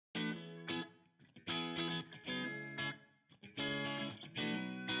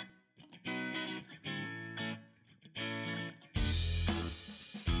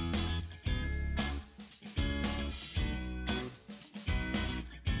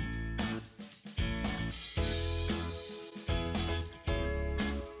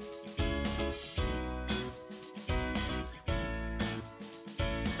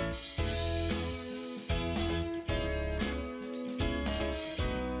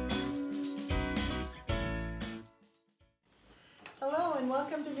and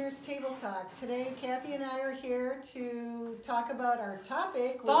welcome to Nurse Table Talk. Today, Kathy and I are here to talk about our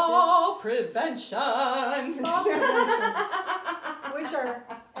topic, which fall prevention. Fall preventions, which are,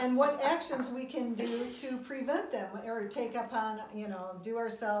 and what actions we can do to prevent them or take upon, do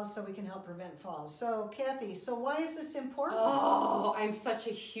ourselves so we can help prevent falls. So, Kathy, why is this important? Oh, I'm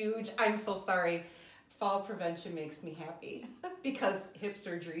so sorry. Fall prevention makes me happy because hip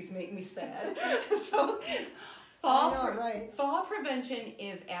surgeries make me sad. So fall prevention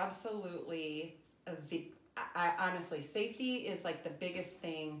is absolutely honestly, safety is like the biggest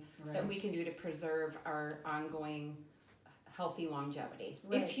thing that we can do to preserve our ongoing healthy longevity.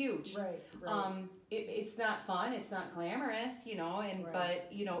 It's huge. It's not fun, it's not glamorous, but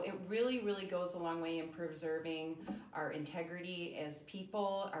it really goes a long way in preserving our integrity as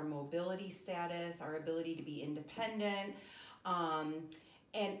people, our mobility status, our ability to be independent.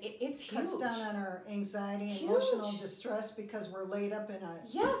 And it's huge. Cuts down on our anxiety and emotional distress because we're laid up in a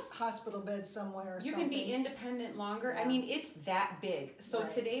hospital bed somewhere or something. You can be independent longer. I mean, it's that big. So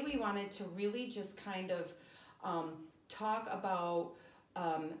today we wanted to really just kind of talk about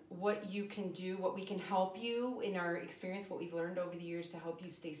what you can do, what we can help you in our experience, what we've learned over the years to help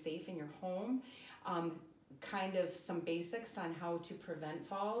you stay safe in your home. Kind of some basics on how to prevent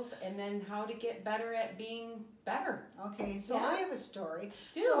falls, and then how to get better at being better. Okay, so I have a story.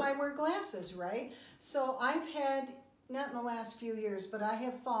 So I wear glasses, right? So I've had, not in the last few years, but I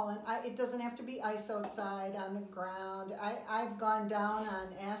have fallen. It doesn't have to be ice outside on the ground. I've gone down on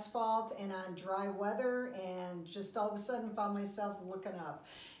asphalt and on dry weather and just all of a sudden found myself looking up.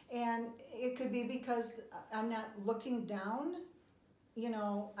 And it could be because I'm not looking down,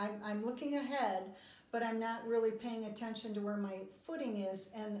 I'm looking ahead, but I'm not really paying attention to where my footing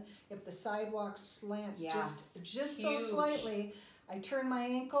is, and if the sidewalk slants just so slightly, I turn my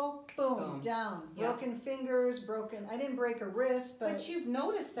ankle, boom. Down. Broken fingers, I didn't break a wrist, but you've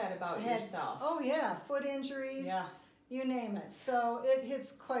noticed that about yourself. Oh yeah, foot injuries, you name it. So it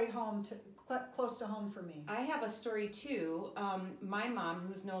hits quite close to home for me. I have a story too. My mom,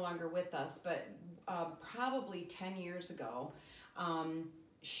 who's no longer with us, but probably 10 years ago,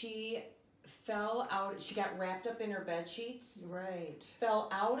 she fell out. She got wrapped up in her bed sheets. Right. Fell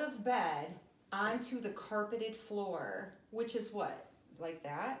out of bed onto the carpeted floor, which is what, like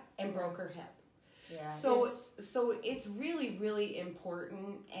that, and broke her hip. Yeah. So it's really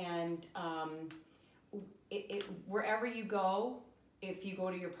important, and wherever you go, if you go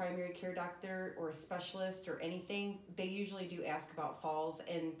to your primary care doctor or a specialist or anything, they usually do ask about falls,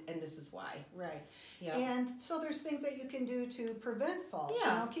 and this is why. Right. Yeah. And so there's things that you can do to prevent falls.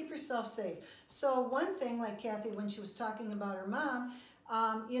 Yeah. Keep yourself safe. So one thing, like Kathy, when she was talking about her mom,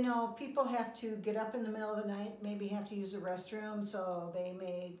 people have to get up in the middle of the night, maybe have to use the restroom, so they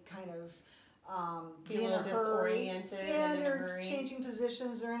may kind of be in a hurry. Yeah, they're changing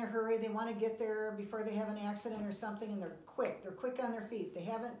positions, they're in a hurry, they want to get there before they have an accident or something, and they're quick on their feet. They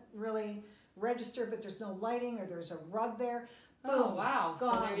haven't really registered, but there's no lighting, or there's a rug there. Boom, oh wow,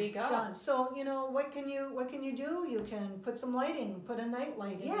 gone, so there you go. Done. So, what can you do? You can put some lighting, put a night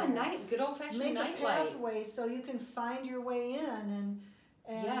light in. Yeah, good old-fashioned night light. Make a pathway so you can find your way in and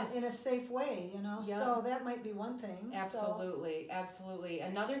in a safe way, So that might be one thing. Absolutely, absolutely.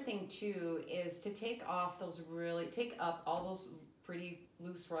 Another thing too is to take up all those pretty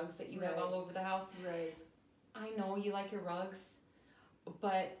loose rugs that you have all over the house. Right. I know you like your rugs,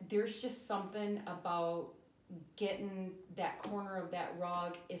 but there's just something about getting that corner of that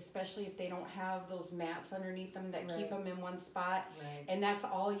rug, especially if they don't have those mats underneath them that keep them in one spot. Right. And that's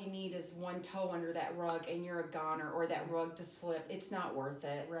all you need is one toe under that rug, and you're a goner, or that rug to slip. It's not worth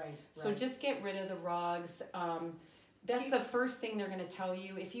it. Right. So just get rid of the rugs. That's the first thing they're going to tell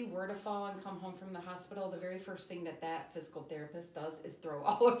you. If you were to fall and come home from the hospital, the very first thing that physical therapist does is throw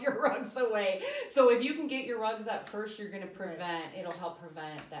all of your rugs away. So if you can get your rugs up first, you're going to it'll help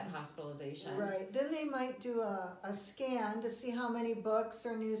prevent that hospitalization. Right. Then they might do a scan to see how many books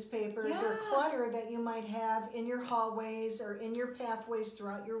or newspapers or clutter that you might have in your hallways or in your pathways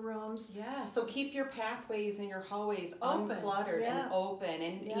throughout your rooms. Yeah. So keep your pathways and your hallways uncluttered and open.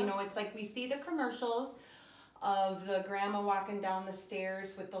 And, it's like we see the commercials of the grandma walking down the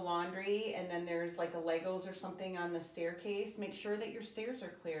stairs with the laundry, and then there's like a Legos or something on the staircase. Make sure that your stairs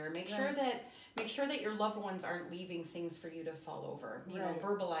are clear. Make sure that your loved ones aren't leaving things for you to fall over.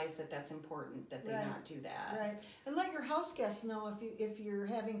 Verbalize that that's important, that they not do that. Right. And let your house guests know if you're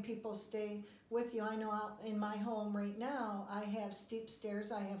having people stay with you. I know out in my home right now, I have steep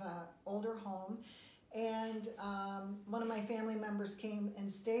stairs. I have an older home. And one of my family members came and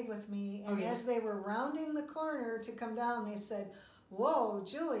stayed with me, and as they were rounding the corner to come down, they said, whoa,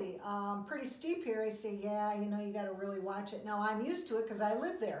 Julie, pretty steep here. I say, yeah, you know, you got to really watch it. Now, I'm used to it because I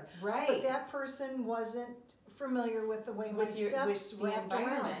live there. Right. But that person wasn't familiar with the way my steps wrapped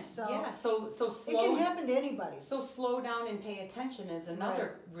around. So yeah, so slow. It can happen to anybody. So slow down and pay attention is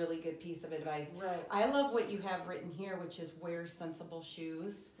another really good piece of advice. Right. I love what you have written here, which is wear sensible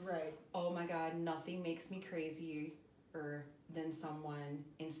shoes. Right. Oh my God, nothing makes me crazier than someone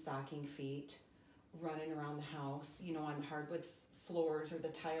in stocking feet running around the house, you know, on hardwood floors or the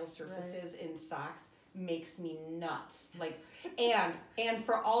tile surfaces in socks. Makes me nuts. Like, and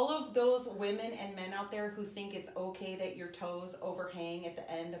for all of those women and men out there who think it's okay that your toes overhang at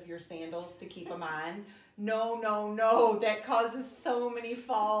the end of your sandals to keep them on, no, that causes so many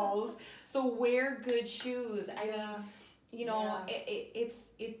falls. So wear good shoes. I mean, you know, it's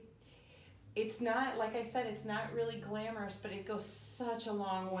not, like I said, it's not really glamorous, but it goes such a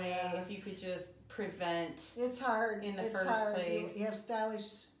long way if you could just prevent. It's hard in the it's first hard. place. You have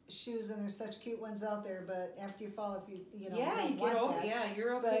stylish shoes, and there's such cute ones out there, but after you fall, if you know, yeah, you you want get over, that,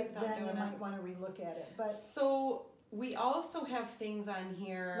 you're okay. but then you might want to relook at it. But so we also have things on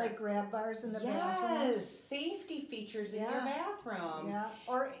here like grab bars in the yes, bathrooms. safety features in your bathroom. Yeah,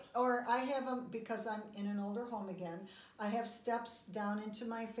 or I have them because I'm in an older home again. I have steps down into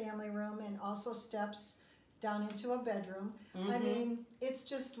my family room and also steps down into a bedroom. I mean, it's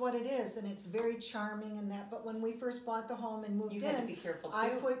just what it is, and it's very charming and that. But when we first bought the home and moved You in, had to be careful too. I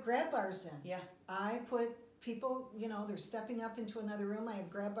put grab bars in. Yeah. I put people, you know, they're stepping up into another room. I have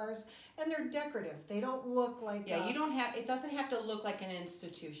grab bars, and they're decorative. They don't look like you don't have. It doesn't have to look like an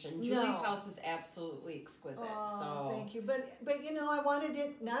institution. Julie's house is absolutely exquisite. Oh, thank you. But you know, I wanted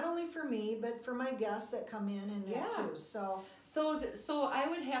it not only for me, but for my guests that come in and that too. So I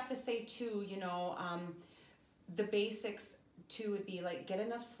would have to say too, you know, the basics too would be like get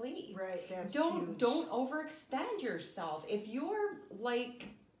enough sleep. Right. That's don't huge. Don't overextend yourself. If you're like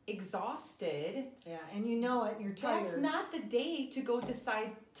exhausted, and you know it, and you're tired. That's not the day to go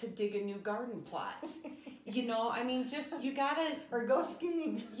decide to dig a new garden plot. You know, I mean, just you gotta or go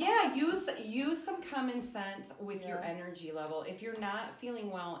skiing. Yeah, use some common sense with your energy level. If you're not feeling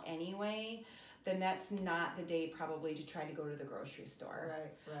well anyway, then that's not the day probably to try to go to the grocery store.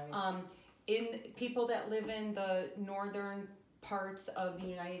 Right. In people that live in the northern parts of the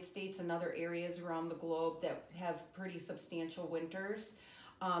United States and other areas around the globe that have pretty substantial winters,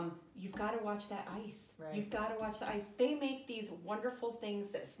 you've got to watch that ice. Right. You've got to watch the ice. They make these wonderful things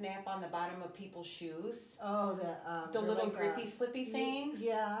that snap on the bottom of people's shoes. Oh, the little like grippy, slippy things.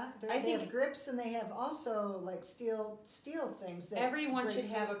 Yeah, they have grips, and they have also like steel things. That everyone should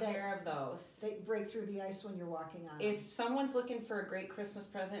have a pair of those. They break through the ice when you're walking on. If someone's looking for a great Christmas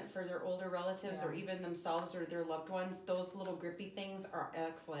present for their older relatives or even themselves or their loved ones, those little grippy things are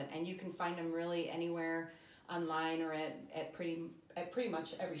excellent, and you can find them really anywhere online or at pretty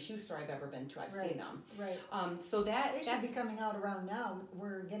much every shoe store I've ever been to. I've seen them. Right. So they should be coming out around now.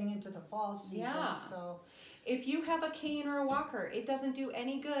 We're getting into the fall season. Yeah. So if you have a cane or a walker, it doesn't do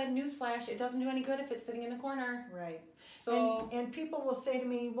any good. Newsflash, it doesn't do any good if it's sitting in the corner. Right. So and people will say to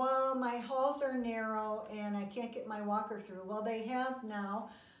me, well, my halls are narrow and I can't get my walker through. Well, they have now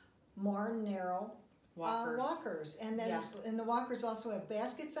more narrow walkers. And then and the walkers also have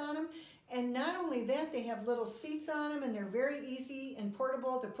baskets on them. And not only that, they have little seats on them, and they're very easy and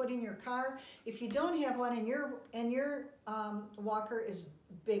portable to put in your car. If you don't have one and your walker is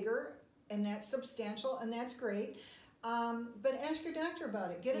bigger and that's substantial, and that's great, but ask your doctor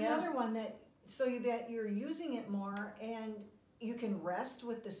about it. Get another one that you're using it more, and you can rest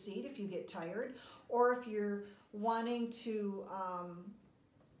with the seat if you get tired, or if you're wanting to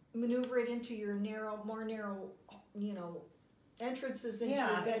maneuver it into your more narrow, you know, entrances into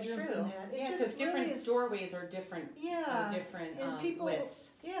your bedrooms and that. Because different doorways are different. Different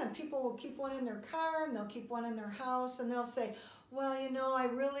widths. Yeah, and people will keep one in their car, and they'll keep one in their house, and they'll say, well, you know,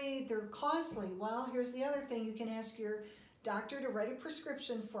 they're costly. Well, here's the other thing. You can ask your doctor to write a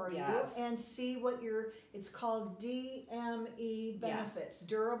prescription for you and see what it's called DME benefits,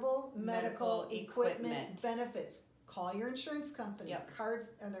 Durable Medical Equipment Benefits. Call your insurance company.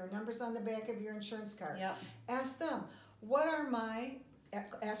 Cards, and there are numbers on the back of your insurance card. Ask them,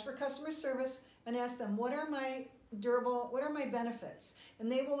 ask for customer service and ask them, what are my benefits?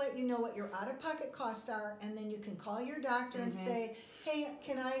 And they will let you know what your out-of-pocket costs are, and then you can call your doctor and say, hey,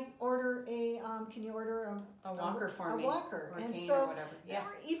 can you order a walker for me? A walker. And so, or whatever.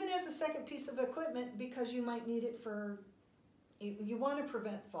 Or even as a second piece of equipment, because you might need it you want to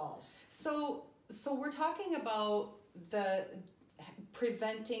prevent falls. So we're talking about the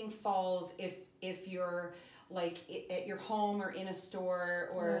preventing falls if you're like at your home or in a store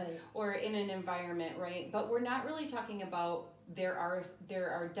or in an environment, right? But we're not really talking about there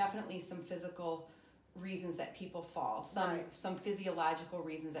are definitely some physical reasons that people fall, some physiological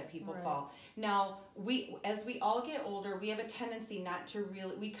reasons that people fall. Now, as we all get older, we have a tendency not to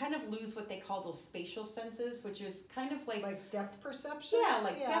really, we kind of lose what they call those spatial senses, which is kind of like depth perception.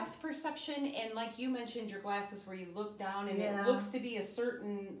 Depth perception, and like you mentioned, your glasses where you look down and it looks to be a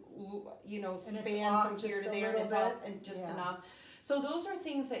certain span from here to there, and it's off and just enough. So those are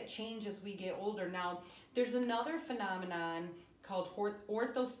things that change as we get older. Now, there's another phenomenon called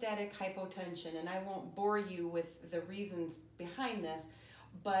orthostatic hypotension, and I won't bore you with the reasons behind this,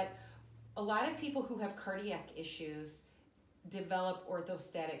 but a lot of people who have cardiac issues develop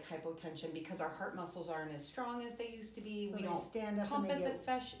orthostatic hypotension because our heart muscles aren't as strong as they used to be. So we they don't stand up pump and as they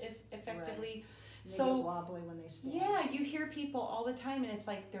get, effectively. They So get wobbly when they stand. yeah, you hear people all the time, and it's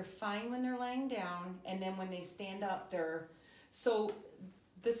like they're fine when they're laying down, and then when they stand up, so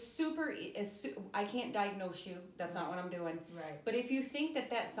I can't diagnose you. That's not what I'm doing. Right. But if you think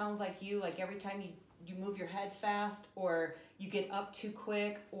that sounds like you, like every time you move your head fast, or you get up too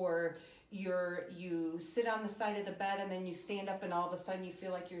quick, or you sit on the side of the bed and then you stand up and all of a sudden you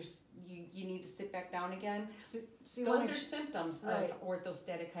feel like you need to sit back down again. So those are symptoms of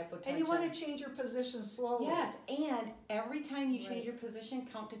orthostatic hypotension. And you want to change your position slowly. Yes, and every time you change your position,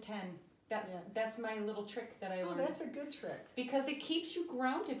 count to 10. That's my little trick that I learned. Oh, that's a good trick. Because it keeps you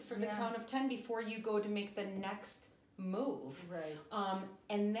grounded for the count of 10 before you go to make the next move. Right.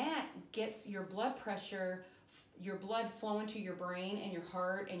 And that gets your blood pressure, your blood flowing to your brain and your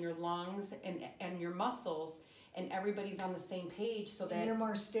heart and your lungs and your muscles, and everybody's on the same page so that you're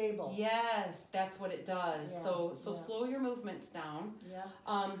more stable. Yes, that's what it does. So slow your movements down.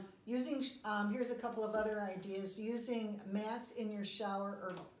 Yeah. Using here's a couple of other ideas. Using mats in your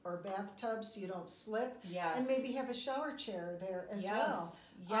shower or bathtub so you don't slip. Yes. And maybe have a shower chair there as well.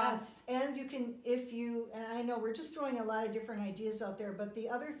 Yes. And you can, and I know we're just throwing a lot of different ideas out there, but the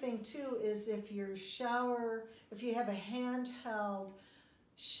other thing too is if you have a handheld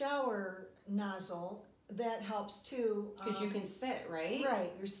shower nozzle, that helps too. Because you can sit, right?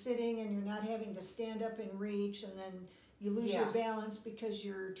 Right. You're sitting and you're not having to stand up and reach, and then you lose your balance because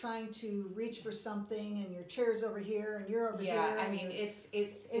you're trying to reach for something and your chair's over here and you're over here. Yeah, I mean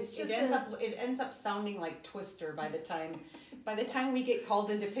it ends up sounding like Twister by the time we get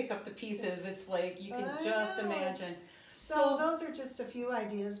called in to pick up the pieces. It's like you can just imagine. So those are just a few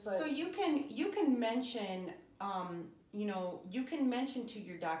ideas, but so you can mention you can mention to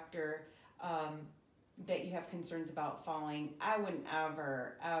your doctor that you have concerns about falling. I wouldn't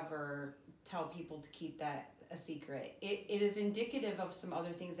ever tell people to keep that a secret. It is indicative of some other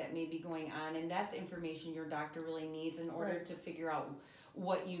things that may be going on, and that's information your doctor really needs in order to figure out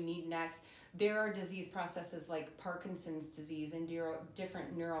what you need next. There are disease processes like Parkinson's disease and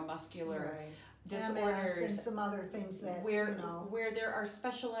different neuromuscular disorders and some other things that where there are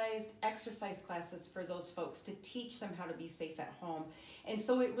specialized exercise classes for those folks to teach them how to be safe at home. And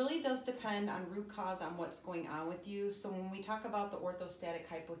so it really does depend on root cause, on what's going on with you. So when we talk about the orthostatic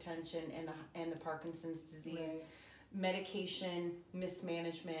hypotension and the Parkinson's disease, medication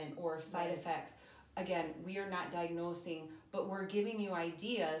mismanagement or side effects, again, we are not diagnosing, but we're giving you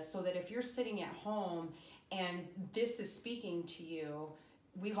ideas so that if you're sitting at home and this is speaking to you,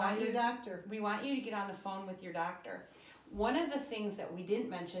 we want you to get on the phone with your doctor. One of the things that we didn't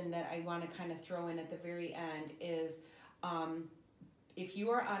mention that I want to kind of throw in at the very end is if you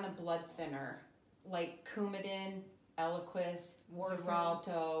are on a blood thinner like Coumadin, Eliquis,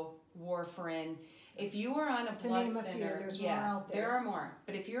 Xarelto, warfarin, if you are on a blood thinner, there are more.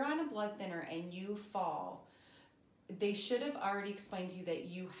 But if you're on a blood thinner and you fall, they should have already explained to you that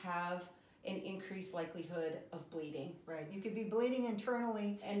you have an increased likelihood of bleeding. Right. You could be bleeding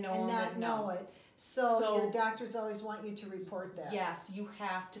internally and not know it. So your doctors always want you to report that. Yes, you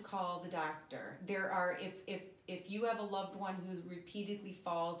have to call the doctor. There are, if you have a loved one who repeatedly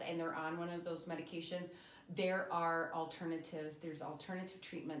falls and they're on one of those medications, there are alternatives. There's alternative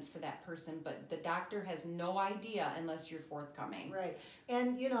treatments for that person, but the doctor has no idea unless you're forthcoming. Right.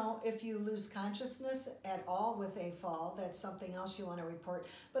 And, if you lose consciousness at all with a fall, that's something else you want to report.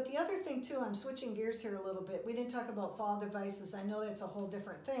 But the other thing, too, I'm switching gears here a little bit. We didn't talk about fall devices. I know that's a whole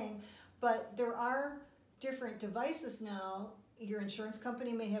different thing, but there are different devices now. Your insurance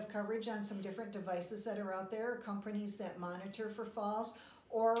company may have coverage on some different devices that are out there, companies that monitor for falls.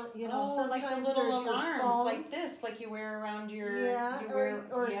 Or sometimes like the little alarms, like this, like you wear around your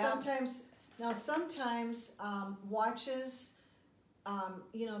sometimes watches.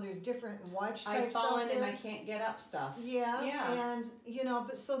 There's different watch types. I've fallen and I can't get up stuff. And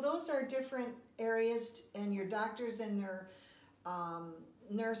but so those are different areas, and your doctors and their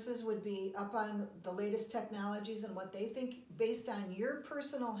nurses would be up on the latest technologies and what they think based on your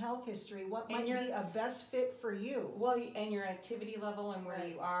personal health history, what might be a best fit for you. Well, and your activity level and where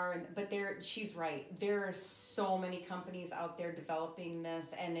you are. But she's right. There are so many companies out there developing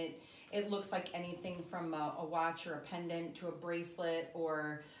this, and it looks like anything from a watch or a pendant to a bracelet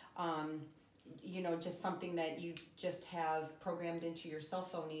or just something that you just have programmed into your cell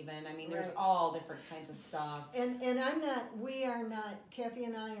phone even. I mean, there's all different kinds of stuff. And we are not, Kathy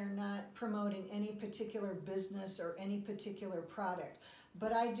and I are not promoting any particular business or any particular product.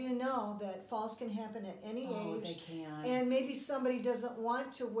 But I do know that falls can happen at any age. They can. And maybe somebody doesn't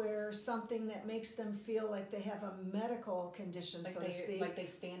want to wear something that makes them feel like they have a medical condition, so to speak. Like they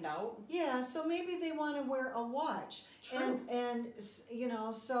stand out? Yeah, so maybe they want to wear a watch. True. And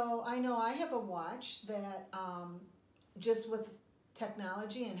so I know I have a watch that just with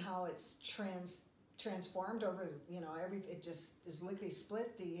technology and how it's transformed over, it just is lickety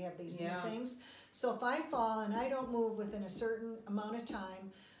split. You have these new things. So if I fall and I don't move within a certain amount of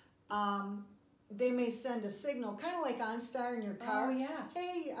time, they may send a signal, kind of like OnStar in your car. Oh, yeah.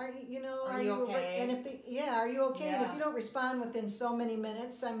 Hey, are you okay? And are you okay? Yeah. And if you don't respond within so many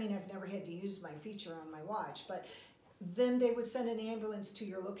minutes, I mean, I've never had to use my feature on my watch, but then they would send an ambulance to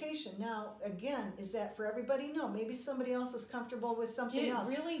your location. Now, again, is that for everybody? No, maybe somebody else is comfortable with something else.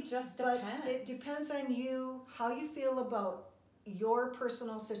 It really just depends. But it depends on you, how you feel about your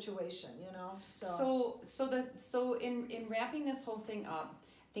personal situation, So in wrapping this whole thing up,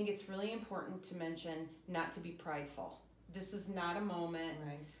 I think it's really important to mention not to be prideful. This is not a moment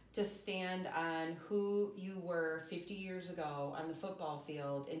to stand on who you were 50 years ago on the football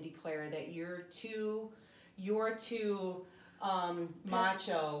field and declare that you're too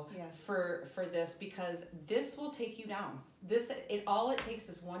macho for this, because this will take you down. All it takes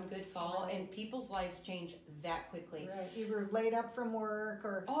is one good fall, and people's lives change that quickly. Right, you were laid up from work,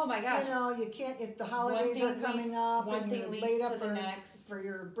 or oh my gosh, you can't, if the holidays are coming up, one thing leads laid up to the next for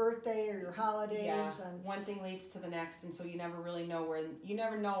your birthday or your holidays. Yeah, and one thing leads to the next, and so you never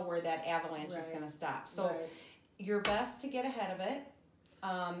know where that avalanche is going to stop. So your best to get ahead of it.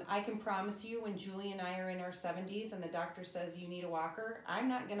 I can promise you, when Julie and I are in our 70s and the doctor says you need a walker, I'm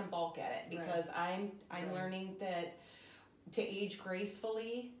not going to balk at it, because I'm learning that to age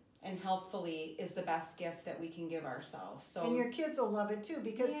gracefully and healthfully is the best gift that we can give ourselves. So, and your kids will love it too,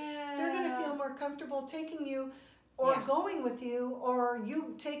 because they're going to feel more comfortable taking you or going with you, or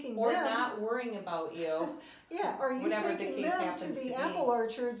you taking or them. Or not worrying about you. Or you taking them to the apple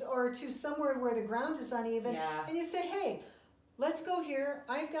orchards or to somewhere where the ground is uneven. Yeah. And you say, hey, let's go here.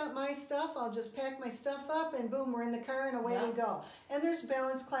 I've got my stuff. I'll just pack my stuff up, and boom, we're in the car, and away we go. And there's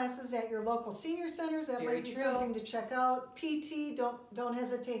balance classes at your local senior centers. That might be something to check out. PT, don't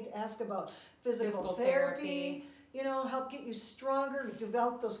hesitate to ask about physical therapy. Help get you stronger,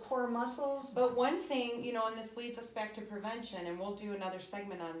 develop those core muscles. But one thing, and this leads us back to prevention, and we'll do another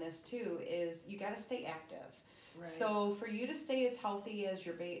segment on this too, is you got to stay active. Right. So for you to stay as healthy as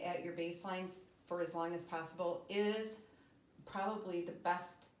at your baseline for as long as possible is probably the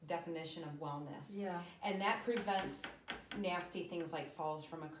best definition of wellness. Yeah. And that prevents nasty things like falls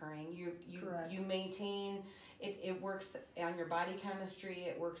from occurring. You maintain it works on your body chemistry,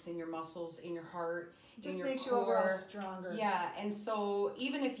 it works in your muscles, in your heart, just in your makes core. You overall stronger. Yeah, and so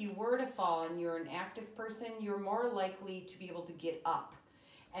even if you were to fall and you're an active person, you're more likely to be able to get up.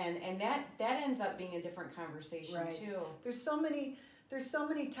 And that ends up being a different conversation too. There's so many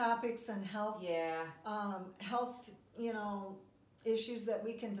topics in health. Yeah. Health, issues that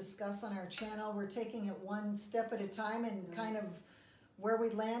we can discuss on our channel. We're taking it one step at a time, and kind of where we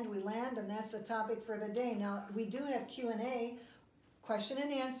land, and that's the topic for the day. Now, we do have Q&A, question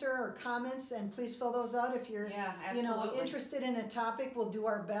and answer, or comments, and please fill those out if you're interested in a topic. We'll do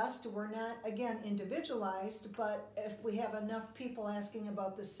our best. We're not, again, individualized, but if we have enough people asking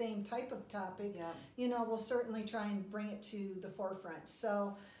about the same type of topic, we'll certainly try and bring it to the forefront.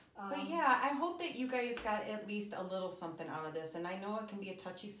 So but yeah, I hope that you guys got at least a little something out of this. And I know it can be a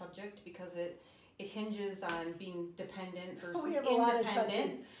touchy subject because it hinges on being dependent versus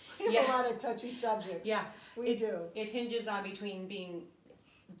independent. We have a lot of touchy subjects. Yeah, we do. It hinges on between being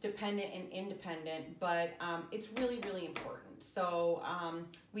dependent and independent, but it's really, really important. So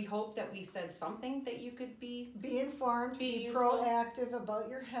we hope that we said something that you could be informed, be proactive about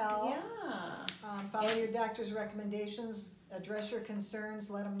your health. Yeah. Follow your doctor's recommendations, address your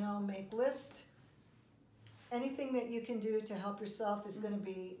concerns, let them know, make lists. Anything that you can do to help yourself is going to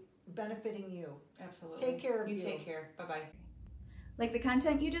be benefiting you. Absolutely. Take care of you. You take care. Bye-bye. Like the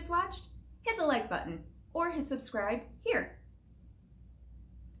content you just watched? Hit the like button or hit subscribe here.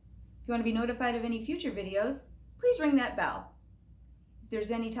 If you want to be notified of any future videos, please ring that bell. there's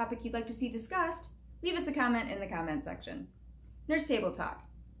any topic you'd like to see discussed, leave us a comment in the comment section. Nurse Table Talk.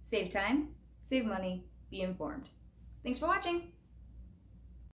 Save time, save money, be informed. Thanks for watching.